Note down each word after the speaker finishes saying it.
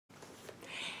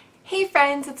Hey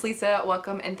friends, it's Lisa.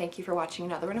 Welcome and thank you for watching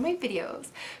another one of my videos.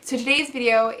 So today's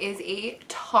video is a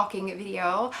talking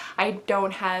video. I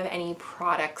don't have any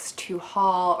products to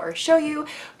haul or show you,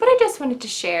 but I just wanted to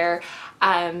share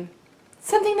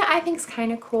something that I think is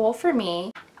kind of cool for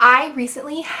me. I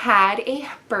recently had a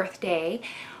birthday,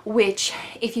 which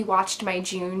if you watched my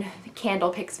June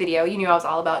candle picks video, you knew I was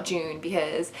all about June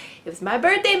because it was my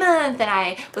birthday month and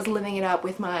I was living it up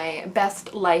with my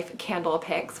best life candle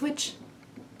picks, which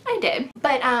I did.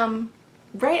 But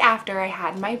right after I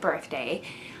had my birthday,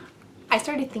 I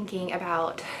started thinking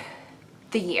about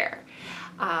the year.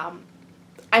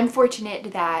 I'm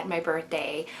fortunate that my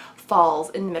birthday falls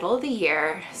in the middle of the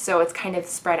year, so it's kind of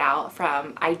spread out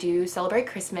from, I do celebrate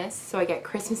Christmas, so I get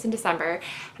Christmas in December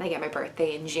and I get my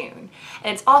birthday in June.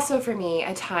 And it's also for me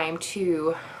a time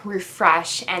to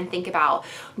refresh and think about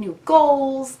new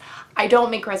goals. I don't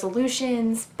make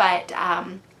resolutions, but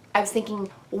I was thinking,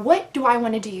 what do I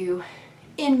want to do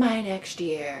in my next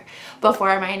year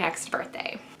before my next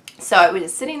birthday? So I was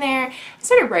just sitting there and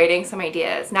started writing some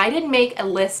ideas. Now I didn't make a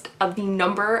list of the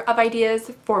number of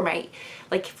ideas for my,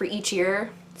 for each year.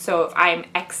 So if I'm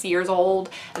X years old,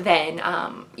 then,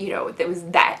 you know, there was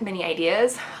that many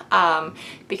ideas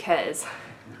because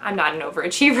I'm not an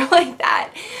overachiever like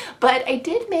that. But I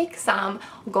did make some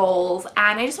goals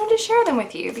and I just wanted to share them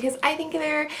with you because I think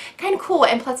they're kind of cool,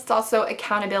 and plus it's also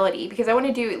accountability because I want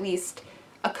to do at least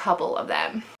a couple of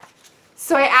them.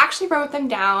 So I actually wrote them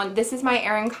down. This is my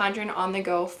Erin Condren on the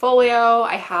go folio.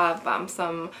 I have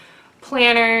some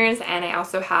planners and I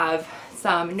also have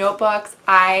some notebooks.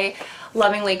 I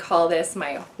lovingly call this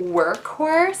my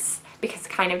workhorse because it's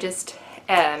kind of just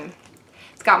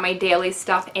it's got my daily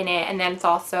stuff in it, and then it's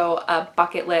also a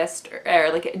bucket list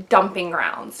or like dumping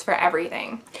grounds for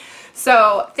everything.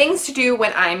 So things to do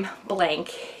when I'm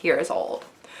blank years old.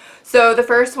 So the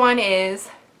first one is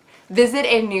visit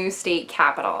a new state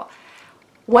capital.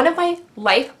 One of my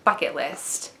life bucket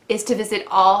list is to visit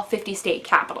all 50 state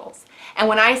capitals. And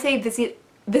when I say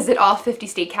visit all 50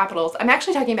 state capitals, I'm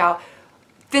actually talking about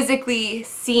physically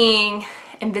seeing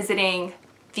and visiting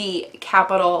the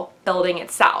Capitol building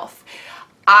itself.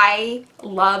 I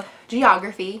love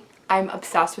geography. I'm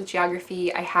obsessed with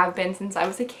geography. I have been since I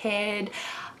was a kid.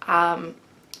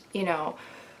 You know,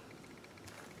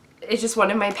 it's just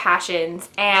one of my passions.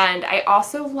 And I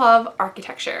also love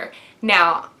architecture.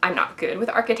 Now, I'm not good with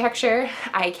architecture.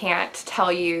 I can't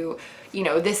tell you, you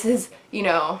know, this is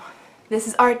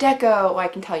Art Deco. Well, I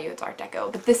can tell you it's Art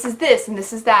Deco, but this is this and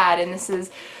this is that and this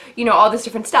is, you know, all this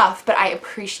different stuff, but I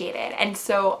appreciate it. And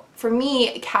so for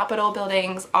me, Capitol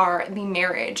buildings are the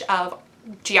marriage of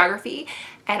geography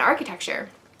and architecture.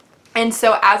 And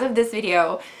so as of this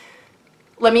video,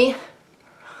 let me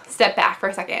step back for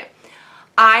a second.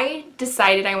 I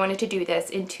decided I wanted to do this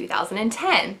in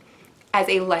 2010 as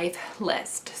a life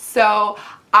list. So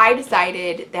I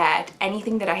decided that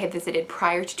anything that I had visited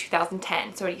prior to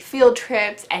 2010, so any field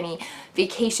trips, any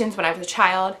vacations when I was a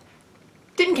child,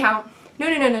 didn't count.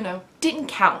 No, didn't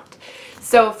count.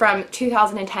 So from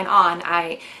 2010 on,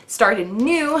 I started a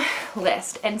new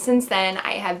list, and since then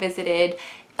I have visited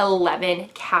 11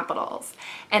 capitals.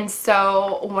 And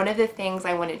so one of the things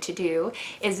I wanted to do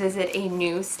is visit a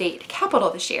new state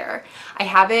capital this year. I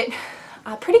have a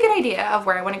pretty good idea of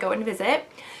where I want to go and visit,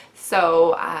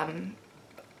 so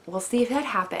we'll see if that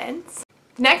happens.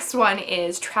 The next one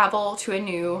is travel to a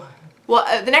new,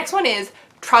 the next one is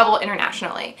travel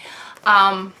internationally.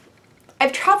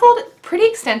 I've traveled pretty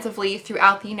extensively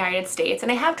throughout the United States,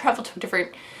 and I have traveled to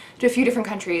a few different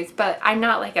countries, but I'm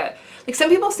not like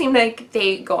some people seem like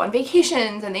they go on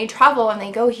vacations and they travel and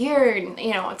they go here, and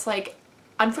you know, it's like,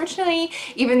 unfortunately,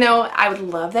 even though I would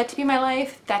love that to be my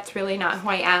life, that's really not who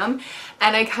I am.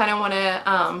 And I kind of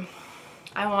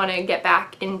want to get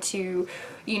back into,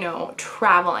 you know,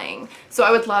 traveling. So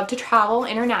I would love to travel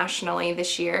internationally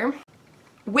this year.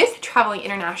 With traveling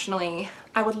internationally,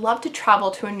 I would love to travel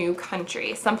to a new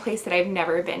country, someplace that I've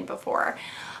never been before.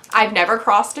 I've never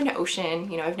crossed an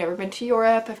ocean, you know, I've never been to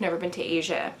Europe, I've never been to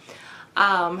Asia.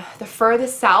 The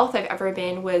furthest south I've ever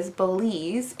been was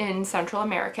Belize in Central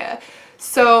America.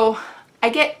 So I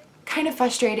get kind of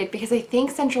frustrated because I think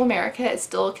Central America is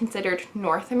still considered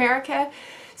North America.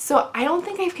 So I don't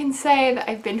think I can say that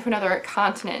I've been to another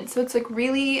continent. So it's like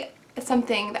really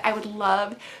something that I would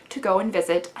love to go and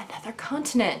visit another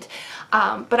continent.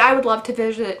 But I would love to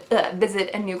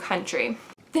visit a new country.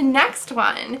 The next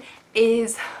one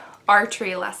is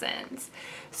archery lessons.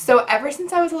 So ever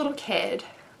since I was a little kid,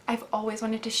 I've always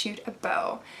wanted to shoot a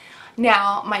bow.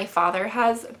 Now, my father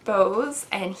has bows,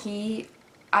 and he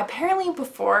apparently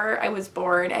before I was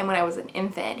born and when I was an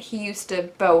infant, he used to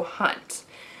bow hunt.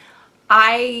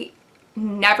 I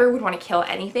never would want to kill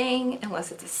anything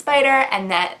unless it's a spider,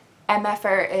 and that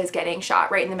MFer is getting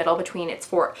shot right in the middle between its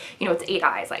its 8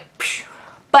 eyes, like, phew.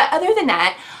 But other than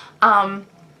that,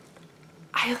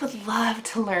 I would love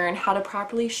to learn how to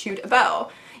properly shoot a bow.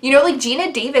 Like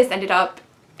Gina Davis ended up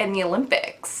in the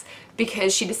Olympics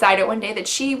because she decided one day that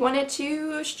she wanted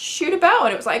to shoot a bow,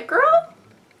 and it was like, girl,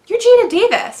 you're Gina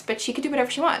Davis, but she could do whatever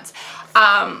she wants.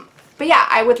 But yeah,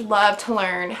 I would love to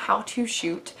learn how to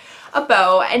shoot a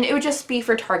bow, and it would just be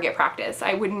for target practice.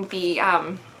 I wouldn't be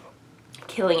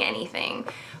killing anything,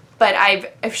 but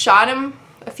I've shot them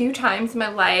a few times in my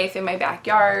life in my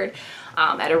backyard,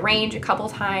 at a range a couple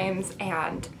times,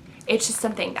 and it's just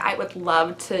something that I would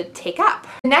love to take up.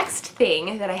 The next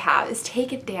thing that I have is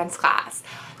take a dance class.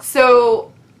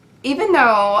 So even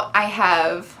though I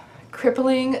have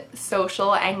crippling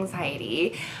social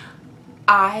anxiety,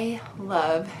 I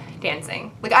love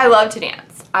dancing. Like, I love to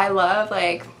dance. I love,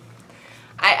 like,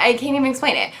 I can't even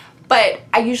explain it, but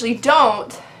I usually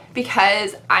don't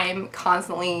because I'm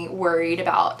constantly worried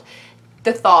about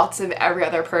the thoughts of every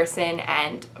other person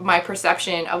and my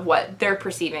perception of what they're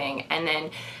perceiving, and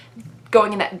then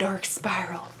going in that dark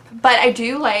spiral. But I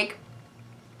do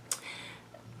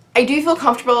feel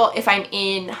comfortable if I'm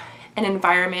in an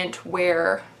environment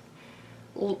where,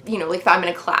 like if I'm in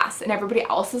a class and everybody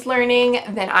else is learning,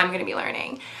 then I'm going to be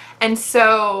learning. And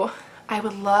so I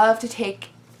would love to take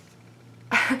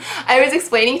I was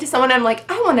explaining to someone, I'm like,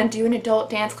 I want to do an adult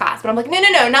dance class, but I'm like,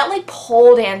 no, not like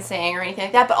pole dancing or anything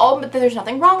like that, but there's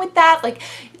nothing wrong with that. Like,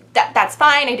 that's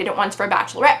fine. I did it once for a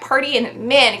bachelorette party, and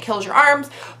man, it kills your arms.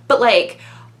 But like,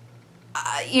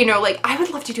 like I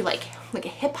would love to do like a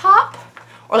hip hop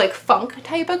or like funk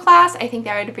type of class. I think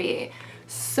that would be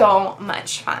so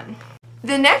much fun.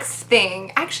 The next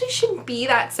thing actually shouldn't be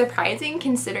that surprising,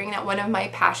 considering that one of my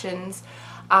passions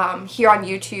here on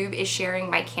YouTube is sharing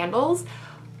my candles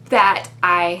that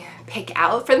I pick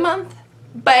out for the month.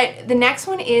 But the next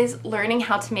one is learning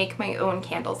how to make my own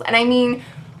candles. And I mean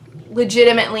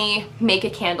legitimately make a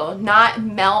candle, not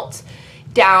melt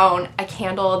down a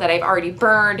candle that I've already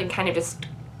burned and kind of just,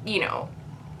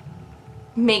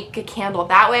 make a candle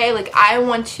that way. Like, I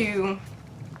want to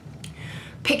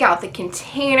pick out the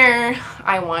container.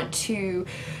 I want to,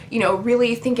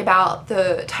 really think about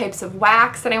the types of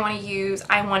wax that I want to use.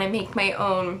 I want to make my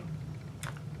own,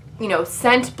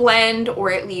 scent blend,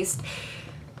 or at least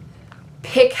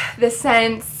pick the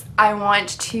scents. I want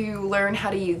to learn how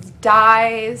to use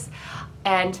dyes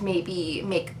and maybe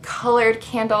make colored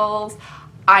candles.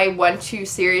 I want to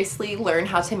seriously learn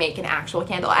how to make an actual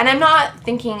candle. And I'm not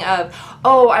thinking of,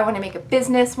 oh, I want to make a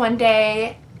business one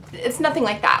day. It's nothing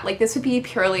like that. Like, this would be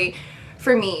purely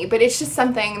for me, but it's just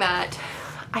something that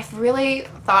I've really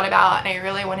thought about and I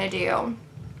really want to do.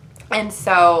 And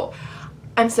so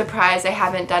I'm surprised I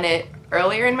haven't done it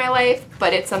earlier in my life,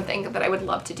 but it's something that I would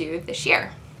love to do this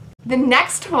year. The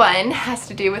next one has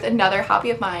to do with another hobby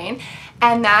of mine,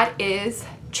 and that is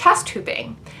chest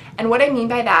hooping. And what I mean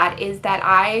by that is that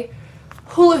I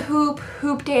hula hoop,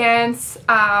 hoop dance,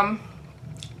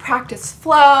 practice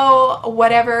flow,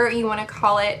 whatever you want to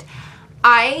call it.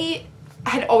 I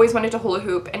had always wanted to hula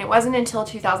hoop, and it wasn't until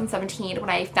 2017 when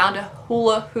I found a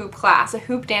hula hoop class, a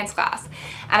hoop dance class.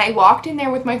 And I walked in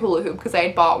there with my hula hoop because I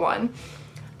had bought one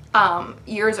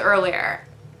years earlier.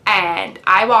 And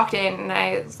I walked in and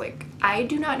I was like, I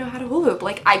do not know how to hula hoop.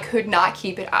 Like, I could not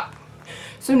keep it up.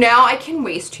 So now I can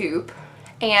waist hoop,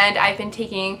 and I've been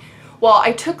taking, well,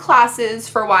 I took classes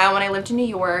for a while when I lived in New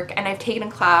York, and I've taken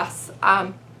a class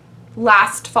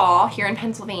last fall here in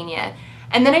Pennsylvania.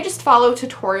 And then I just follow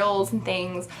tutorials and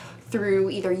things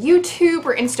through either YouTube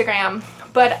or Instagram.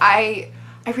 But I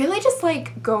really just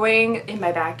like going in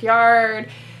my backyard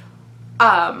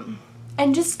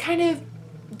and just kind of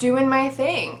doing my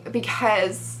thing,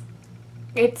 because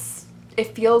it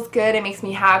feels good, it makes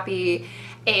me happy,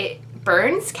 it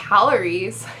burns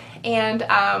calories, and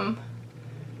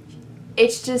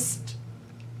it's just,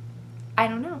 I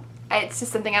don't know. It's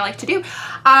just something I like to do.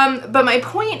 But my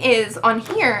point is on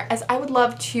here, as I would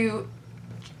love to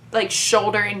like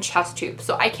shoulder and chest hoop,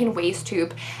 so I can waist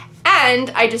hoop.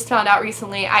 And I just found out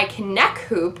recently I can neck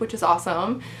hoop, which is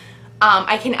awesome.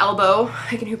 I can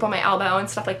hoop on my elbow and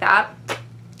stuff like that.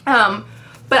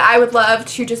 But I would love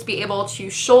to just be able to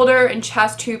shoulder and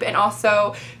chest hoop. And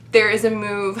also there is a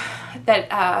move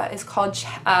that is called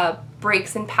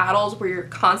breaks and paddles, where you're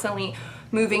constantly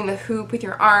moving the hoop with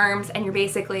your arms, and you're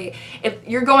basically, if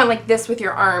you're going like this with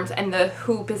your arms and the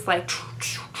hoop is like,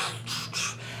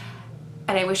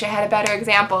 and I wish I had a better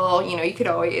example, you could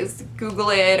always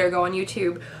Google it or go on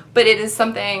YouTube, but it is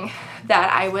something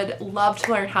that I would love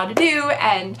to learn how to do,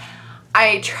 and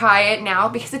I try it now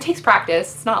because it takes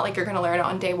practice. It's not like you're gonna learn it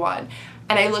on day one,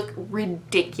 and I look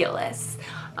ridiculous.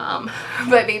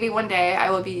 But maybe one day I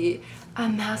will be a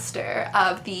master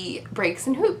of the breaks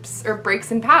and hoops, or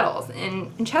breaks and paddles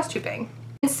in chest hooping.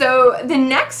 And so the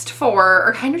next 4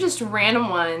 are kind of just random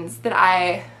ones that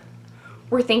I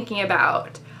were thinking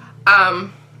about.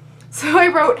 So I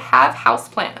wrote, have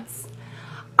houseplants.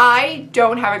 I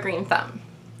don't have a green thumb.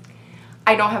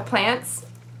 I don't have plants,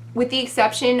 with the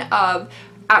exception of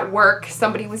at work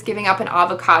somebody was giving up an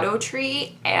avocado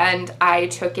tree and I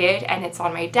took it and it's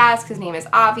on my desk. His name is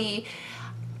Avi,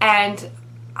 and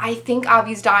I think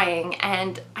Avi's dying,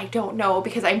 and I don't know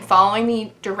because I'm following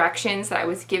the directions that I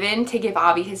was given to give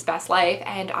Avi his best life,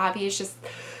 and Avi is just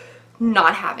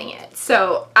not having it.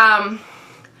 So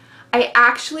I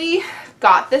actually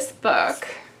got this book,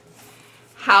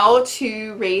 How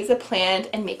to Raise a Plant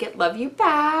and Make It Love You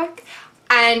Back.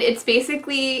 And it's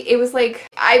basically, it was like,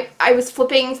 I was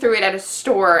flipping through it at a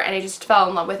store and I just fell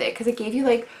in love with it because it gave you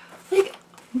like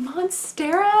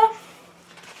Monstera?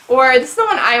 Or this is the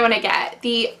one I want to get,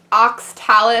 the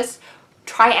Oxtalis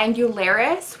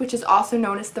triangularis, which is also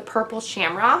known as the purple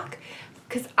shamrock,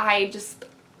 because I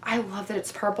love that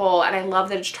it's purple and I love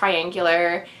that it's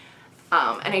triangular.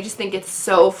 And I just think it's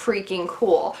so freaking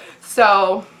cool.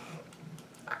 So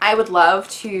I would love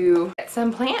to get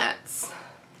some plants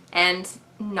and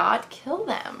not kill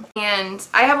them. And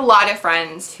I have a lot of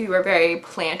friends who are very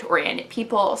plant-oriented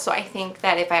people, so I think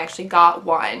that if I actually got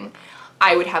one,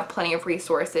 I would have plenty of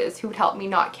resources who would help me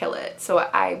not kill it. So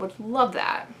I would love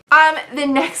that. The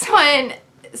next one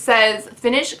says,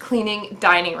 finish cleaning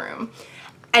dining room.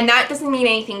 And that doesn't mean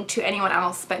anything to anyone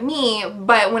else but me,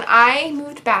 but when I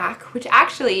moved back, which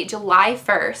actually July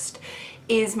 1st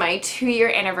is my 2-year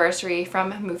anniversary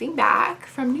from moving back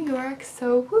from New York,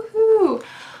 so woohoo!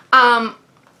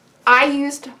 I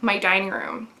used my dining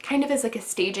room kind of as like a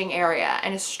staging area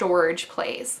and a storage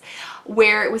place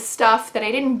where it was stuff that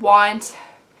I didn't want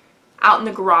out in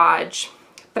the garage,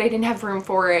 but I didn't have room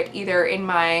for it either in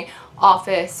my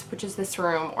office, which is this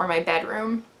room, or my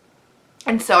bedroom.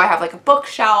 And so I have like a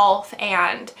bookshelf,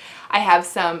 and I have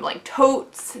some like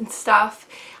totes and stuff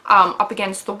up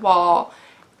against the wall,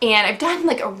 and I've done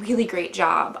like a really great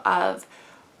job of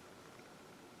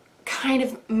kind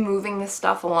of moving this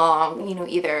stuff along, you know,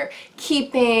 either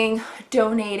keeping,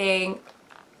 donating,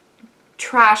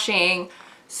 trashing,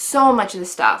 so much of the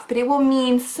stuff. But it will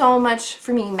mean so much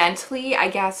for me mentally, I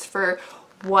guess, for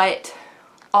what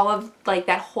all of like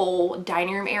that whole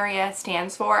dining room area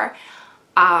stands for.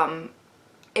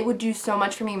 It would do so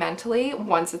much for me mentally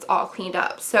once it's all cleaned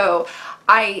up. So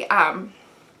I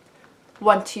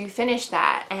want to finish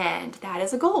that, and that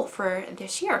is a goal for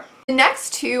this year. The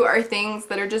next 2 are things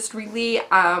that are just really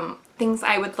things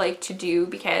I would like to do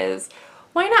because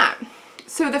why not?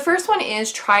 So the first one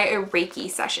is try a Reiki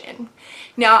session.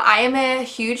 Now, I am a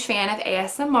huge fan of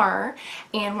ASMR,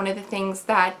 and one of the things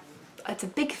that it's a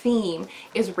big theme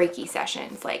is Reiki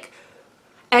sessions, like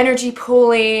energy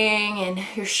pulling and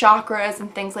your chakras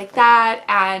and things like that,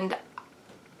 and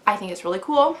I think it's really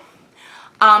cool.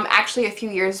 Actually, a few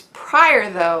years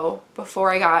prior though,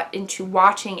 before I got into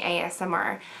watching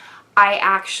ASMR, I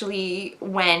actually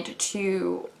went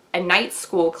to a night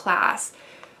school class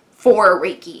for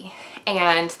Reiki,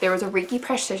 and there was a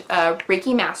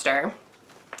Reiki master,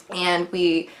 and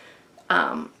we,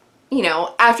 you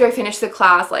know, after I finished the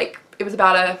class, like it was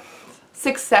about a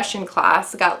 6-session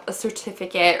class, I got a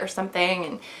certificate or something,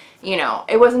 and you know,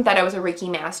 it wasn't that I was a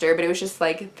Reiki master, but it was just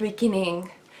like the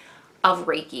beginning of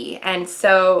Reiki. And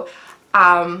so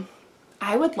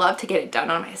I would love to get it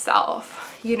done on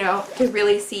myself, you know, to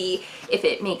really see if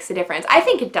it makes a difference. I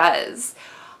think it does.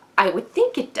 I would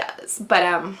think it does, but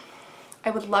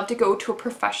I would love to go to a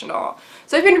professional.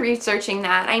 So I've been researching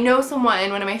that. I know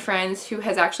someone, one of my friends, who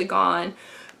has actually gone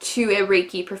to a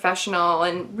Reiki professional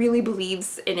and really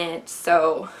believes in it,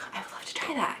 so I would love to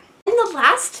try that. And the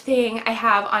last thing I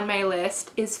have on my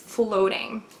list is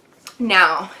floating.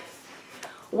 Now,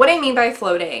 what I mean by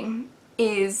floating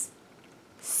is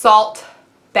salt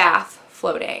bath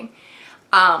floating.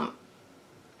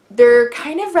 They're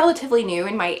kind of relatively new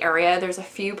in my area. There's a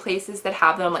few places that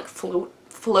have them, like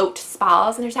float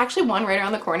spas, and there's actually one right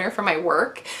around the corner from my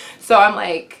work. So I'm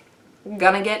like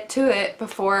gonna get to it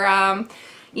before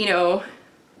you know,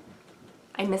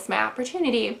 I miss my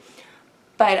opportunity.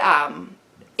 But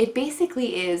it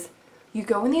basically is, you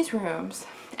go in these rooms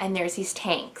and there's these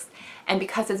tanks, and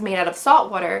because it's made out of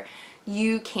salt water,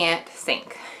 you can't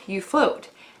sink, you float.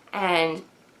 And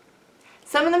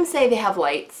some of them say they have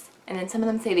lights, and then some of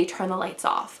them say they turn the lights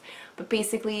off. But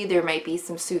basically there might be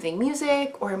some soothing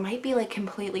music, or it might be like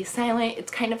completely silent.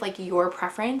 It's kind of like your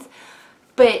preference.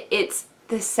 but it's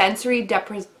the sensory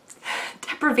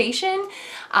deprivation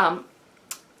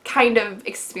kind of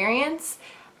experience.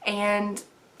 And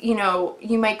you know,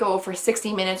 you might go for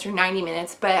 60 minutes or 90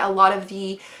 minutes, but a lot of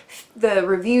the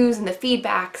reviews and the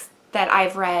feedbacks that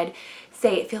I've read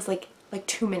say it feels like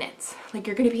 2 minutes. Like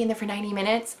you're gonna be in there for 90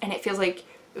 minutes and it feels like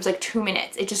it was like 2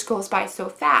 minutes. It just goes by so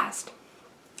fast.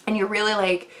 And you're really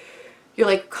like, you're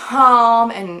like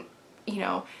calm, and you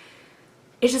know,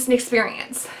 it's just an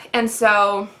experience. And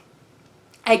so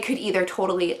I could either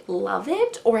totally love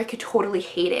it or I could totally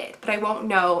hate it, but I won't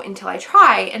know until I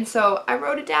try. And so I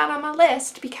wrote it down on my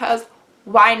list because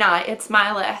why not? It's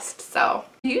my list. So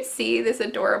do you see this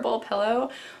adorable pillow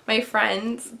my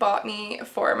friends bought me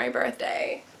for my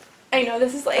birthday? I know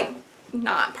this is like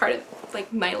not part of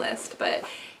like my list, but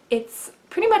it's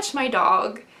pretty much my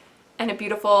dog and a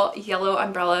beautiful yellow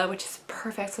umbrella, which is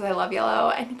perfect because I love yellow,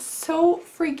 and it's so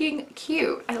freaking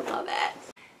cute. I love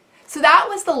it. So that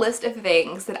was the list of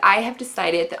things that I have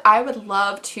decided that I would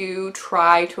love to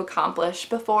try to accomplish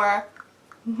before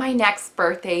my next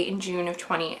birthday in June of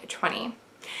 2020.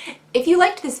 If you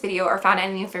liked this video or found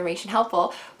any information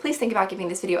helpful, please think about giving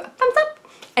this video a thumbs up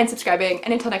and subscribing.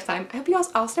 And until next time, I hope you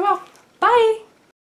all stay well. Bye!